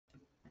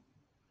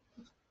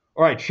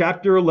All right,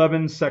 chapter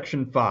 11,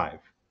 section 5,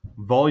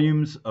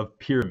 volumes of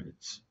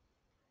pyramids.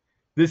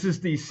 This is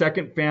the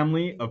second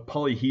family of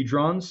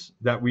polyhedrons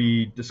that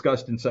we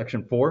discussed in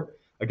section 4.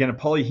 Again, a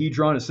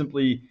polyhedron is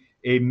simply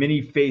a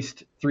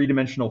many-faced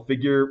three-dimensional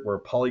figure where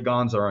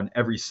polygons are on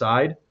every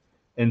side.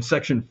 In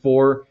section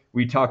 4,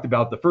 we talked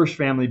about the first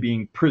family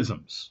being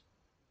prisms.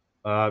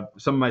 Some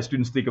of my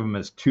students think of them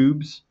as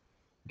tubes.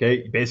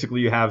 Okay,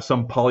 basically you have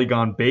some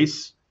polygon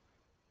base,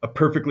 a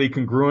perfectly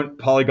congruent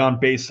polygon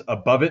base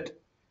above it,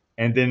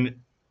 and then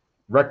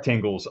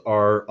rectangles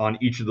are on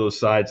each of those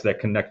sides that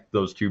connect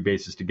those two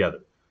bases together,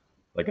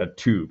 like a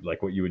tube,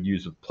 like what you would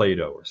use with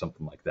Play-Doh or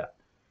something like that.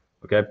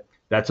 Okay,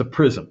 that's a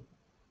prism.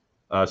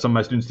 Some of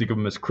my students think of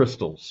them as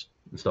crystals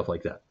and stuff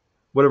like that.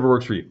 Whatever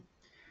works for you.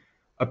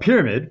 A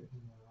pyramid,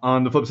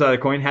 on the flip side of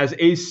the coin, has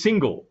a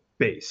single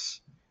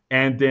base,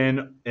 and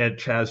then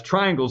it has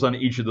triangles on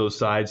each of those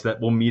sides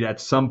that will meet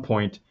at some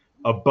point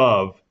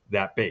above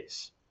that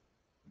base.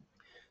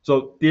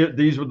 So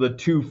these were the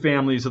two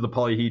families of the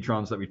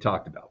polyhedrons that we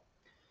talked about.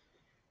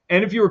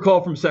 And if you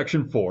recall from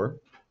section 4,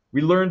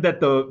 we learned that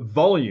the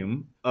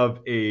volume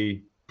of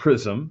a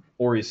prism,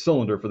 or a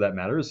cylinder for that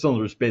matter, a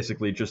cylinder is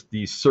basically just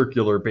the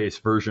circular base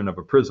version of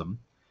a prism.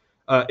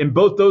 In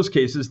both those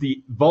cases,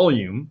 the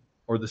volume,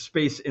 or the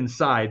space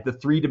inside, the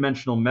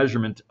three-dimensional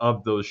measurement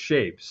of those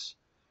shapes,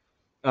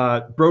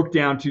 broke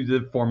down to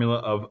the formula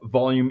of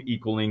volume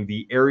equaling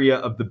the area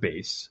of the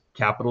base,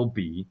 capital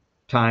B,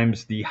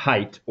 times the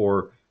height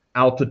or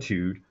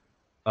altitude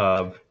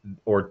of,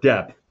 or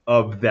depth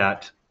of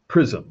that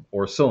prism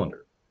or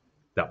cylinder.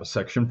 That was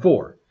section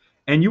 4.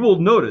 And you will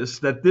notice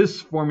that this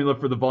formula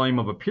for the volume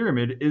of a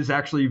pyramid is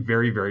actually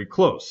very, very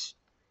close.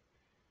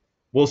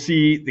 We'll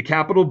see the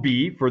capital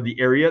B for the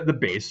area at the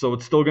base, so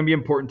it's still going to be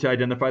important to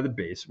identify the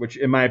base, which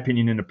in my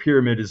opinion in a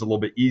pyramid is a little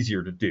bit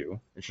easier to do.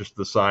 It's just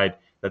the side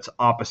that's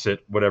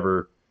opposite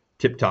whatever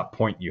tip-top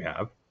point you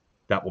have.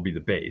 That will be the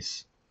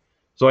base.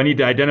 So I need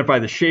to identify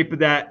the shape of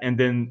that, and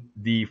then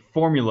the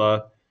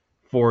formula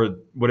for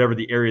whatever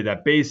the area of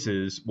that base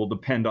is will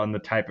depend on the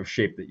type of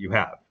shape that you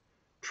have.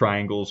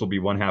 Triangles will be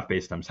 1/2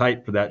 base times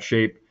height for that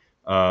shape.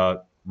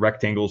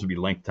 Rectangles will be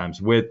length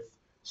times width.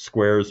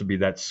 Squares would be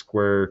that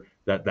square,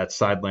 that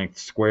side length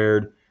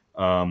squared.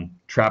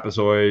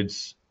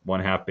 Trapezoids,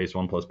 1/2 base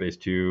 1 plus base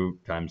 2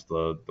 times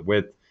the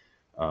width.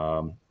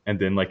 And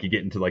then like you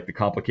get into like the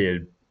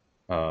complicated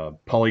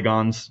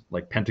polygons,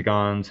 like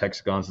pentagons,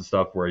 hexagons and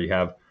stuff, where you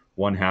have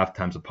 1/2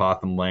 times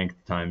apothem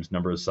length times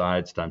number of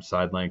sides times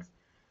side length,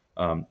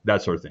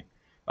 that sort of thing.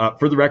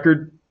 For the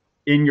record,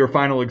 in your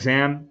final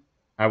exam,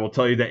 I will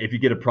tell you that if you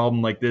get a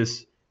problem like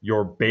this,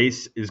 your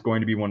base is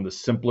going to be one of the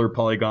simpler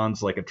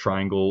polygons, like a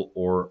triangle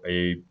or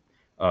a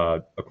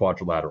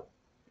quadrilateral.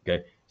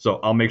 Okay, so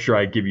I'll make sure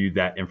I give you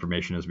that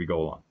information as we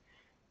go along.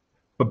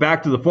 But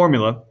back to the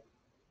formula.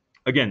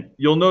 Again,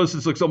 you'll notice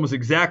this looks almost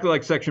exactly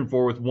like section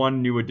 4 with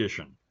one new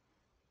addition.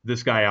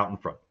 This guy out in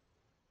front,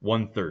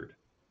 1/3.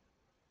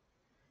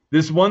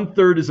 This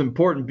 1/3 is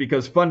important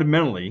because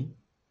fundamentally,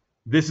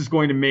 this is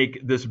going to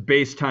make this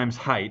base times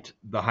height,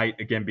 the height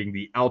again being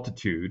the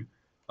altitude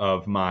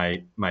of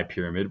my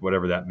pyramid,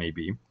 whatever that may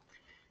be.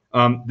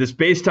 This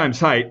base times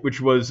height, which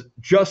was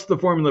just the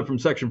formula from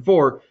section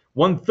 4,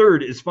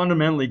 1/3 is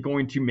fundamentally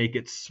going to make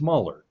it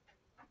smaller.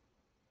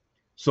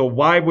 So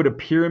why would a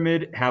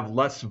pyramid have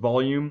less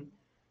volume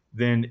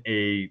than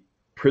a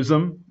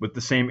prism with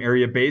the same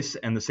area base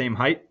and the same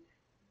height?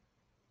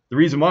 The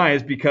reason why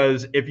is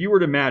because if you were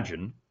to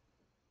imagine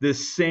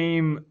this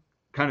same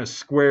kind of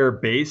square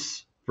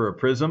base for a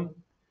prism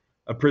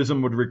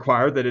would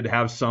require that it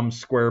have some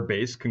square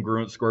base,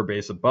 congruent square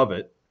base above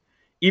it,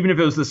 even if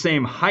it was the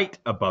same height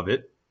above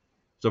it.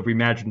 So if we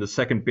imagine the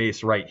second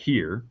base right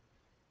here,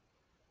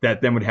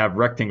 that then would have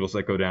rectangles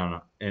that go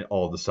down in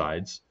all the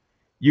sides,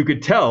 you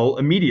could tell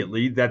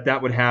immediately that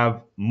that would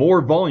have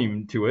more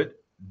volume to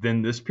it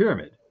than this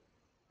pyramid,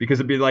 because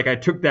it'd be like I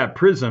took that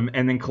prism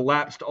and then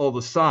collapsed all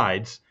the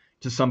sides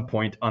to some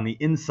point on the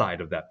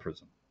inside of that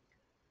prism.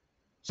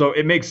 So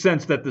it makes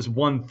sense that this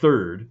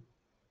 1/3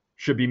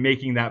 should be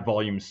making that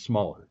volume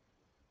smaller.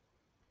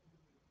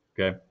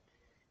 Okay,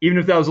 even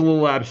if that was a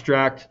little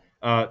abstract,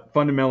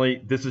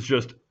 fundamentally this is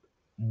just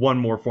one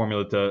more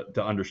formula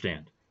to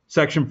understand.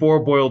 Section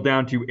 4 boiled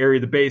down to area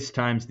of the base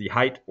times the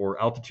height or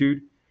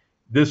altitude.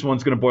 This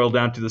one's going to boil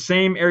down to the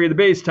same area of the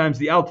base times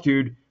the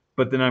altitude,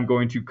 but then I'm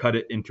going to cut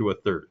it into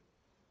 1/3.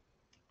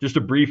 Just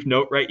a brief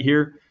note right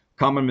here,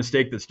 common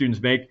mistake that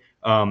students make.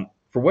 For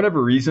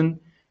whatever reason,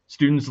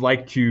 students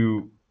like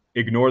to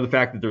ignore the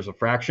fact that there's a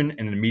fraction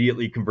and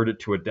immediately convert it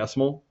to a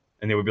decimal.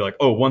 And they would be like,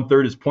 oh,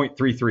 1/3 is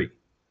 0.33.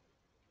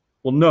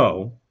 Well,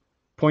 no,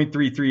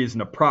 0.33 is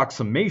an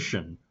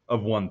approximation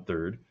of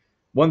 1/3.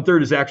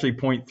 1/3 is actually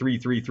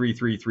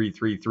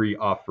 0.33333333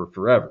 off for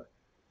forever.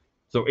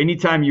 So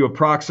anytime you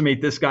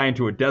approximate this guy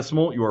into a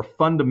decimal, you are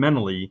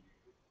fundamentally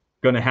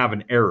going to have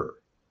an error.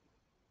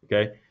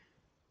 Okay?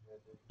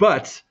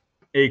 But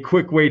a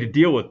quick way to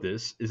deal with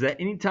this is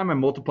that anytime I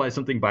multiply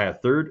something by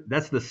 1/3,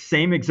 that's the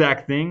same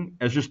exact thing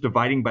as just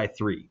dividing by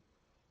 3.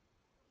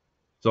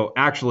 So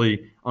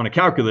actually, on a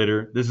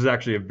calculator, this is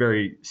actually a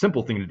very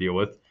simple thing to deal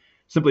with.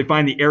 Simply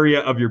find the area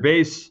of your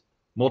base,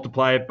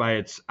 multiply it by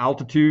its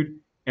altitude,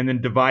 and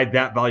then divide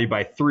that value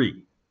by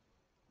 3.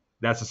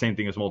 That's the same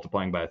thing as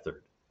multiplying by a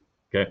third.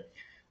 Okay,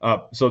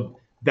 so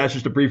that's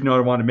just a brief note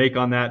I want to make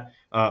on that.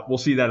 We'll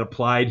see that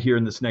applied here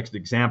in this next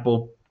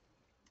example.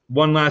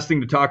 One last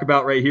thing to talk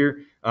about right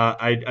here.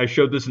 I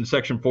showed this in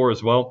section 4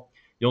 as well.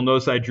 You'll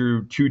notice I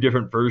drew 2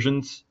 different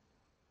versions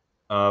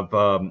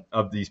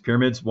of these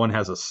pyramids. One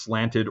has a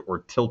slanted or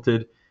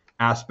tilted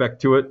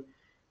aspect to it.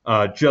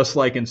 Just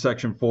like in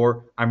section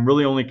 4, I'm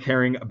really only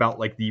caring about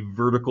like the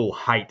vertical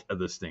height of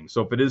this thing.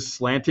 So if it is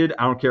slanted,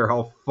 I don't care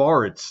how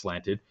far it's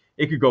slanted.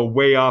 It could go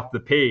way off the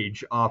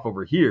page, off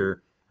over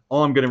here.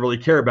 All I'm going to really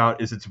care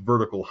about is its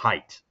vertical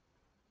height.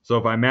 So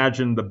if I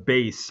imagine the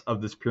base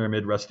of this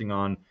pyramid resting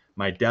on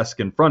my desk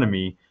in front of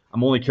me,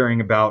 I'm only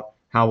caring about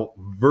how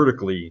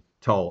vertically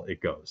tall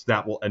it goes.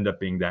 That will end up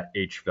being that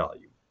H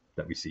value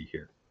that we see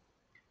here,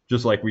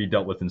 just like we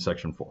dealt with in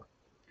section 4.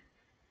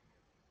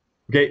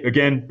 Okay,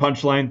 again,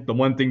 punchline, the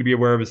one thing to be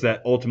aware of is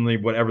that ultimately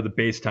whatever the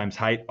base times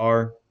height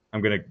are,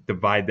 I'm going to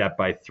divide that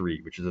by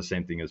 3, which is the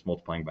same thing as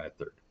multiplying by a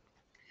third.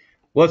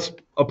 Let's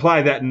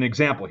apply that in an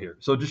example here.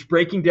 So just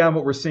breaking down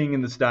what we're seeing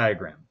in this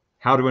diagram,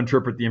 how to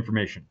interpret the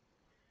information.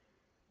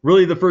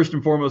 Really, the first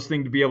and foremost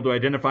thing to be able to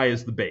identify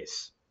is the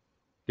base,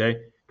 okay?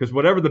 Because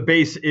whatever the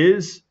base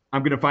is,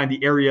 I'm going to find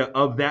the area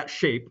of that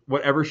shape,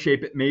 whatever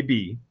shape it may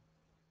be,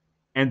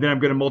 and then I'm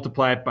going to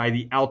multiply it by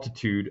the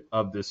altitude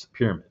of this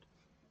pyramid.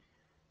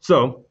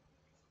 So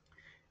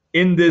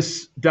in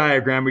this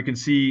diagram, we can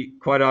see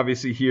quite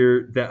obviously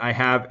here that I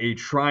have a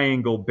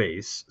triangle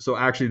base. So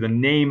actually the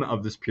name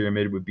of this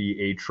pyramid would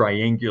be a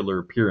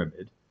triangular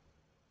pyramid,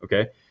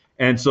 okay?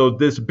 And so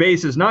this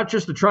base is not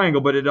just a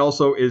triangle, but it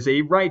also is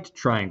a right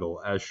triangle,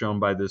 as shown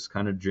by this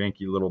kind of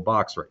janky little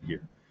box right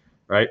here,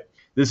 right?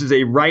 This is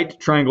a right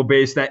triangle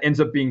base that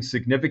ends up being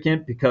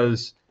significant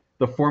because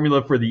the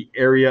formula for the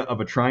area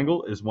of a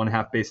triangle is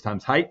 1/2 base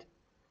times height.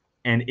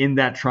 And in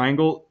that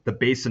triangle, the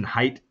base and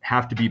height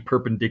have to be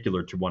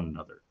perpendicular to one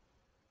another,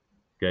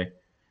 okay?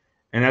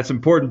 And that's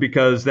important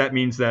because that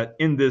means that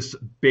in this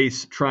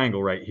base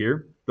triangle right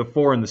here, the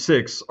 4 and the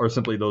 6 are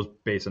simply those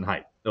base and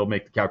height. It'll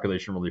make the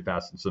calculation really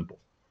fast and simple.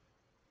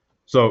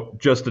 So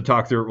just to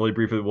talk through it really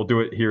briefly, we'll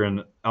do it here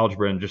in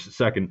algebra in just a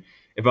second.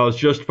 If I was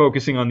just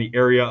focusing on the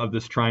area of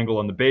this triangle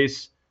on the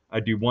base,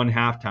 I'd do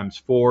 1/2 times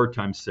 4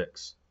 times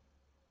 6,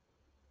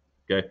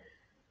 okay?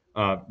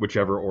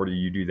 Whichever order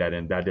you do that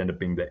in, that'd end up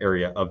being the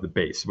area of the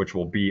base, which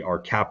will be our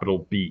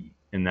capital B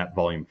in that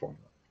volume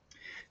formula.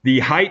 The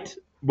height,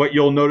 what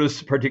you'll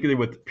notice, particularly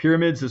with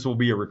pyramids, this will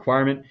be a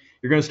requirement.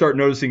 You're going to start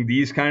noticing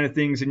these kind of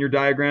things in your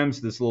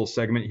diagrams. This little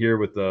segment here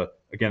with,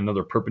 again,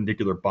 another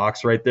perpendicular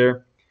box right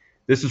there.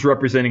 This is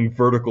representing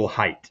vertical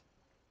height.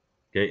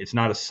 Okay, it's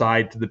not a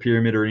side to the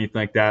pyramid or anything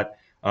like that.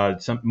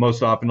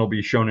 Most often it'll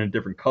be shown in a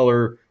different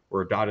color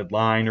or a dotted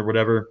line or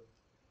whatever.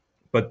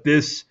 But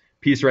this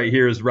piece right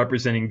here is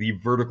representing the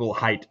vertical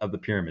height of the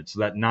pyramid.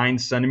 So that 9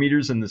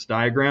 centimeters in this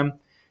diagram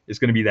is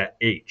going to be that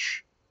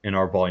H in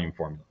our volume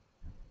formula.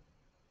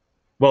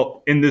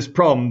 Well, in this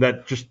problem,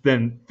 that just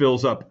then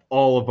fills up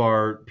all of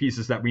our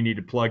pieces that we need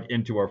to plug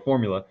into our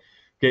formula.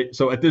 Okay,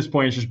 so at this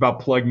point, it's just about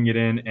plugging it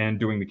in and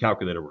doing the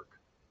calculator work.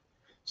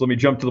 So let me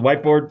jump to the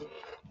whiteboard.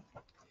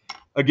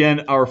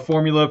 Again, our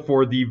formula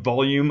for the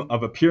volume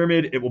of a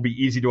pyramid, it will be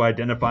easy to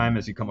identify them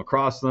as you come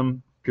across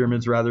them,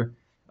 pyramids rather,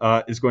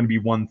 is going to be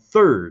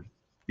 1/3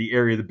 the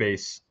area of the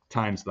base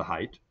times the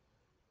height.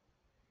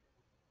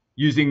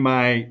 Using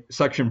my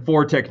section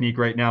 4 technique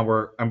right now,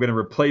 where I'm going to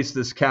replace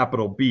this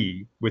capital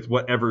B with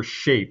whatever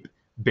shape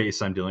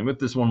base I'm dealing with.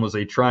 This one was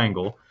a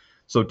triangle.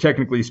 So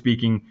technically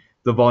speaking,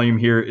 the volume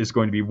here is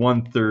going to be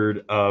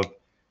 1/3 of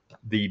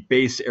the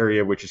base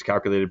area, which is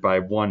calculated by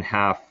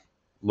 1/2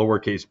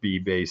 lowercase b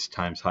base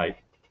times height.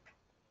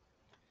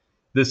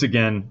 This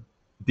again,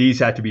 these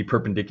have to be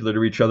perpendicular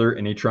to each other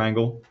in a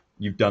triangle.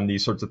 You've done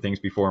these sorts of things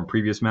before in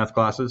previous math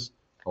classes.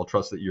 I'll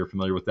trust that you're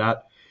familiar with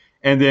that.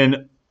 And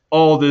then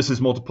all this is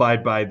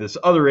multiplied by this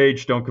other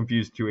H. Don't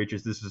confuse 2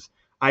 H's.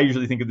 I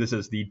usually think of this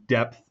as the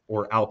depth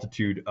or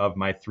altitude of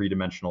my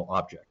 3-dimensional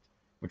object,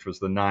 which was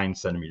the 9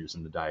 centimeters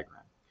in the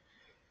diagram.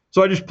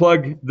 So I just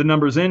plug the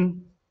numbers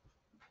in.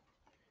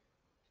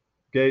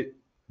 Okay,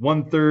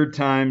 1/3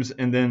 times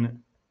and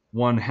then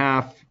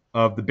 1/2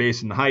 of the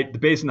base and the height. The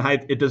base and the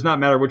height, it does not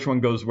matter which one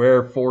goes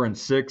where, 4 and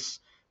 6.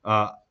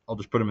 I'll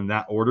just put them in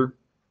that order.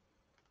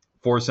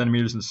 4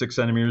 centimeters and 6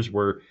 centimeters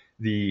were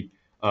the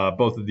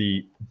both of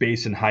the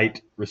base and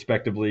height,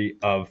 respectively,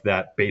 of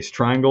that base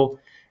triangle.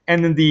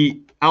 And then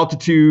the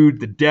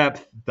altitude, the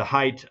depth, the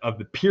height of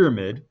the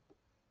pyramid,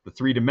 the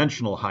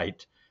 3-dimensional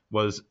height,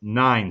 was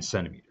 9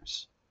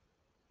 centimeters.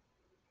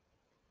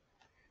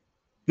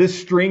 This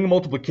string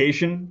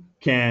multiplication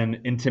can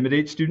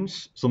intimidate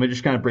students. So let me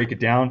just kind of break it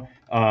down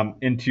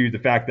into the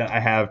fact that I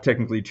have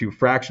technically 2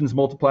 fractions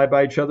multiplied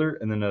by each other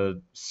and then a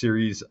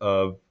series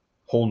of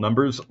whole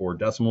numbers or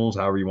decimals,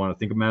 however you want to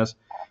think of them as.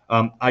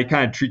 I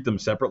kind of treat them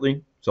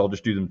separately, so I'll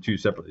just do them 2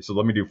 separately. So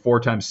let me do 4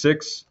 times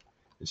 6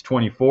 is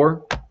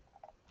 24.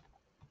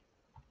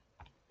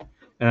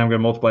 And I'm going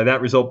to multiply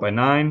that result by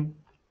 9.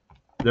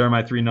 There are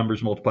my three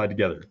numbers multiplied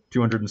together,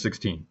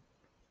 216.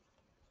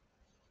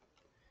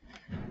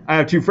 I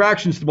have two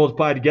fractions to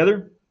multiply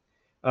together.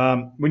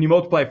 When you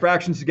multiply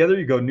fractions together,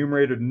 you go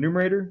numerator to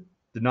numerator,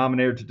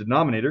 denominator to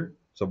denominator.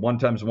 So 1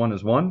 times 1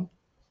 is 1.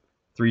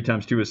 3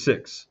 times 2 is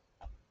 6.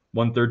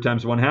 1/3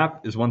 times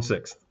 1/2 is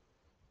 1/6.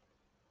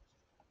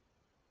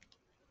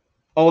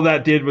 All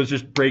that did was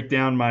just break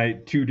down my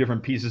two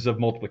different pieces of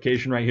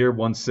multiplication right here,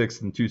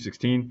 1/6 and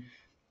 216.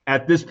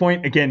 At this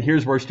point, again,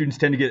 here's where students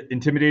tend to get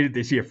intimidated.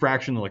 They see a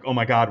fraction, they're like, oh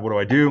my God, what do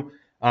I do?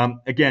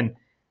 Again,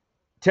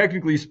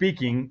 technically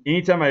speaking,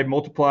 anytime I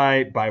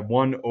multiply by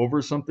 1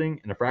 over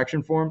something in a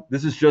fraction form,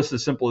 this is just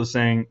as simple as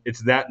saying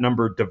it's that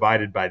number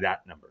divided by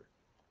that number.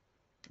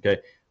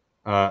 Okay,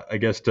 I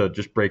guess to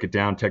just break it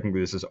down,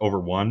 technically this is over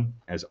 1,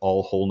 as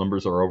all whole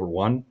numbers are over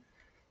 1.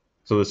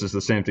 So this is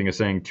the same thing as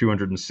saying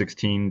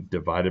 216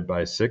 divided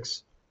by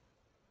 6.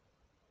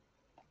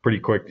 Pretty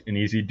quick and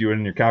easy. Do it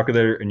in your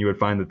calculator, and you would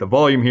find that the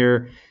volume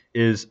here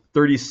is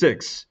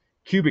 36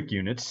 cubic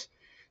units.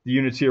 The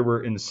units here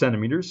were in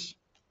centimeters,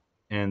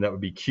 and that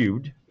would be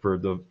cubed for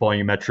the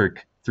volumetric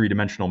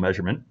three-dimensional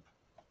measurement.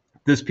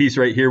 This piece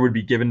right here would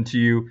be given to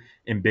you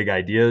in big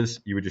ideas.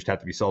 You would just have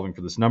to be solving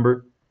for this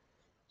number.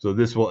 So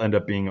this will end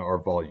up being our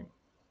volume.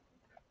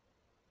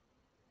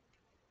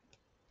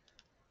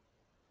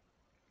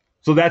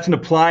 So that's an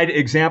applied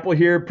example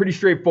here. Pretty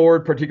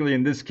straightforward, particularly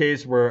in this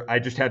case where I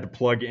just had to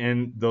plug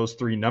in those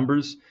three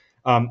numbers.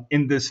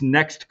 In this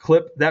next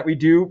clip that we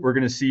do, we're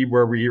going to see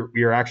where we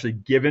are actually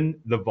given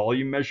the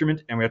volume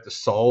measurement and we have to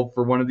solve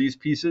for one of these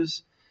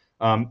pieces.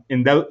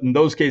 In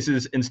those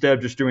cases, instead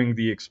of just doing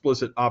the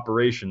explicit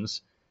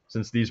operations,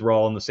 since these were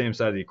all on the same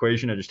side of the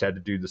equation, I just had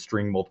to do the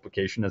string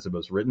multiplication as it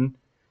was written.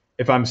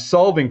 If I'm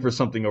solving for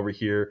something over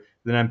here,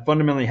 then I'm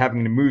fundamentally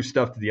having to move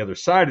stuff to the other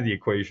side of the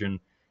equation.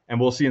 And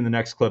we'll see in the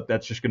next clip,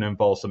 that's just going to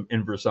involve some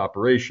inverse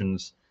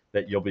operations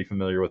that you'll be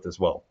familiar with as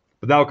well.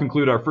 But that'll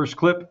conclude our first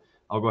clip.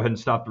 I'll go ahead and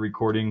stop the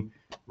recording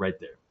right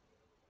there.